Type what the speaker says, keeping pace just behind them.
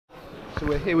So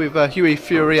we're here with Hughie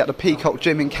Fury at the Peacock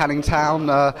Gym in Canning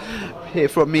Town, here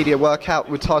for a media workout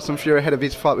with Tyson Fury ahead of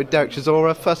his fight with Dereck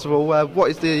Chisora. First of all, what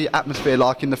is the atmosphere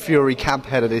like in the Fury camp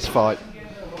ahead of this fight?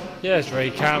 Yeah, it's very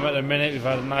calm at the minute. We've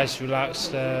had a nice,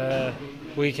 relaxed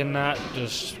week and that.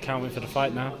 Just can't wait for the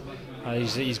fight now.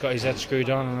 He's got his head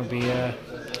screwed on, and it'll be a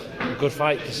good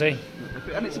fight to see.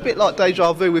 And it's a bit like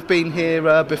deja vu. We've been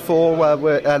here before,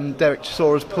 and Dereck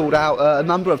Chisora's pulled out. A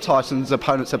number of Tyson's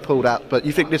opponents have pulled out, but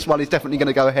you think this one is definitely going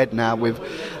to go ahead now with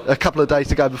a couple of days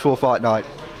to go before fight night?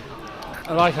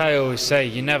 Like I always say,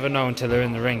 you never know until they're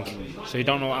in the ring, so you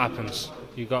don't know what happens.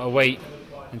 You've got to wait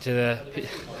until the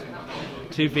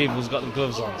two people's got the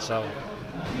gloves on, so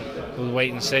we'll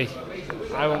wait and see.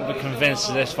 I won't be convinced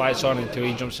that this fight's on until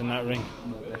he jumps in that ring.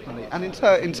 And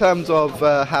in terms of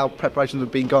how preparations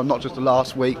have been going, not just the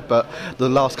last week but the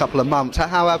last couple of months,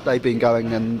 how have they been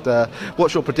going, and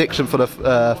what's your prediction for the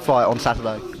fight on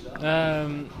Saturday?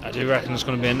 I do reckon it's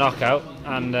going to be a knockout,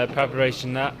 and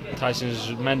preparation that Tyson's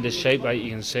in tremendous shape, like you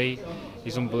can see.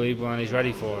 He's unbelievable and he's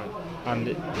ready for it. And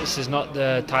this is not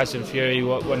the Tyson Fury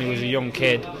when he was a young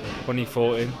kid when he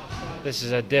fought him. This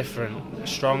is a different,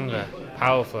 stronger,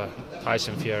 powerful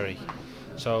Tyson Fury.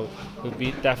 So it would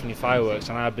be definitely fireworks,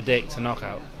 and I predict a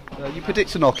knockout. You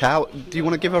predict a knockout. Do you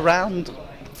want to give a round?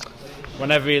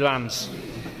 Whenever he lands.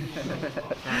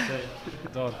 That's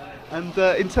it. Done. And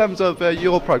in terms of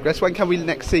your progress, when can we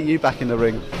next see you back in the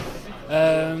ring?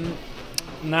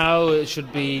 Now it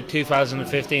should be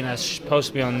 2015. I was supposed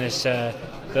to be on this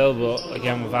bill, but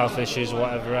again with health issues or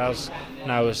whatever else.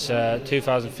 Now it's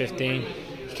 2015. You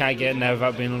can't get in there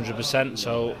without being 100%,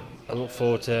 so I look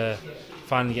forward to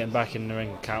finally getting back in the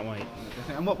ring. Can't wait.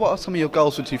 And what are some of your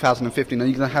goals for 2015? Are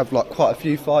you going to have quite a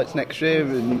few fights next year,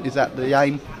 and is that the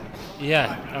aim?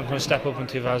 Yeah, I'm going to step up in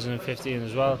 2015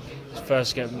 as well.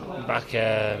 First get back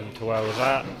to where I was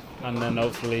at, and then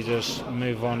hopefully just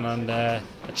move on and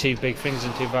achieve big things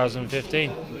in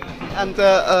 2015. And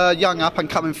a young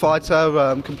up-and-coming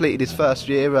fighter completed his first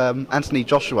year, Anthony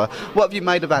Joshua. What have you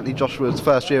made of Anthony Joshua's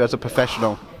first year as a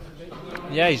professional?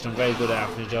 Yeah, he's done very good at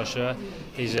Anthony Joshua.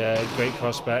 He's a great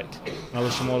prospect, and I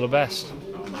wish him all the best.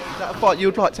 Is that a fight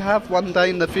you'd like to have one day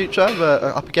in the future,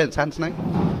 up against Anthony?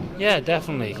 Yeah,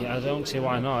 definitely. I don't see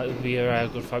why not. It would be a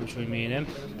good fight between me and him.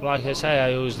 But like I say,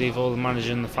 I always leave all the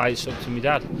managing the fights up to my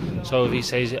dad. So if he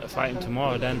says fight him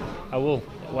tomorrow, then I will.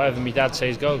 Whatever my dad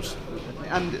says goes.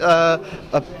 And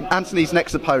Anthony's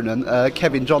next opponent,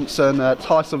 Kevin Johnson,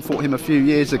 Tyson fought him a few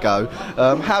years ago.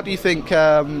 How do you think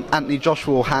Anthony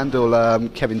Joshua will handle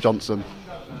Kevin Johnson?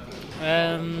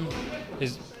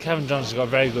 Kevin Johnson's got a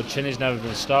very good chin. He's never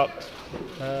been stopped.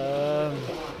 I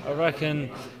reckon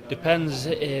depends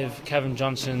if Kevin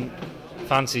Johnson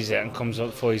fancies it and comes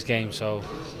up for his game. So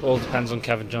it all depends on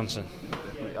Kevin Johnson.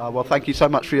 Well, thank you so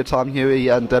much for your time, Hughie,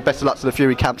 and best of luck to the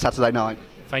Fury camp Saturday night.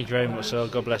 Thank you very much, sir.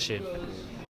 God bless you.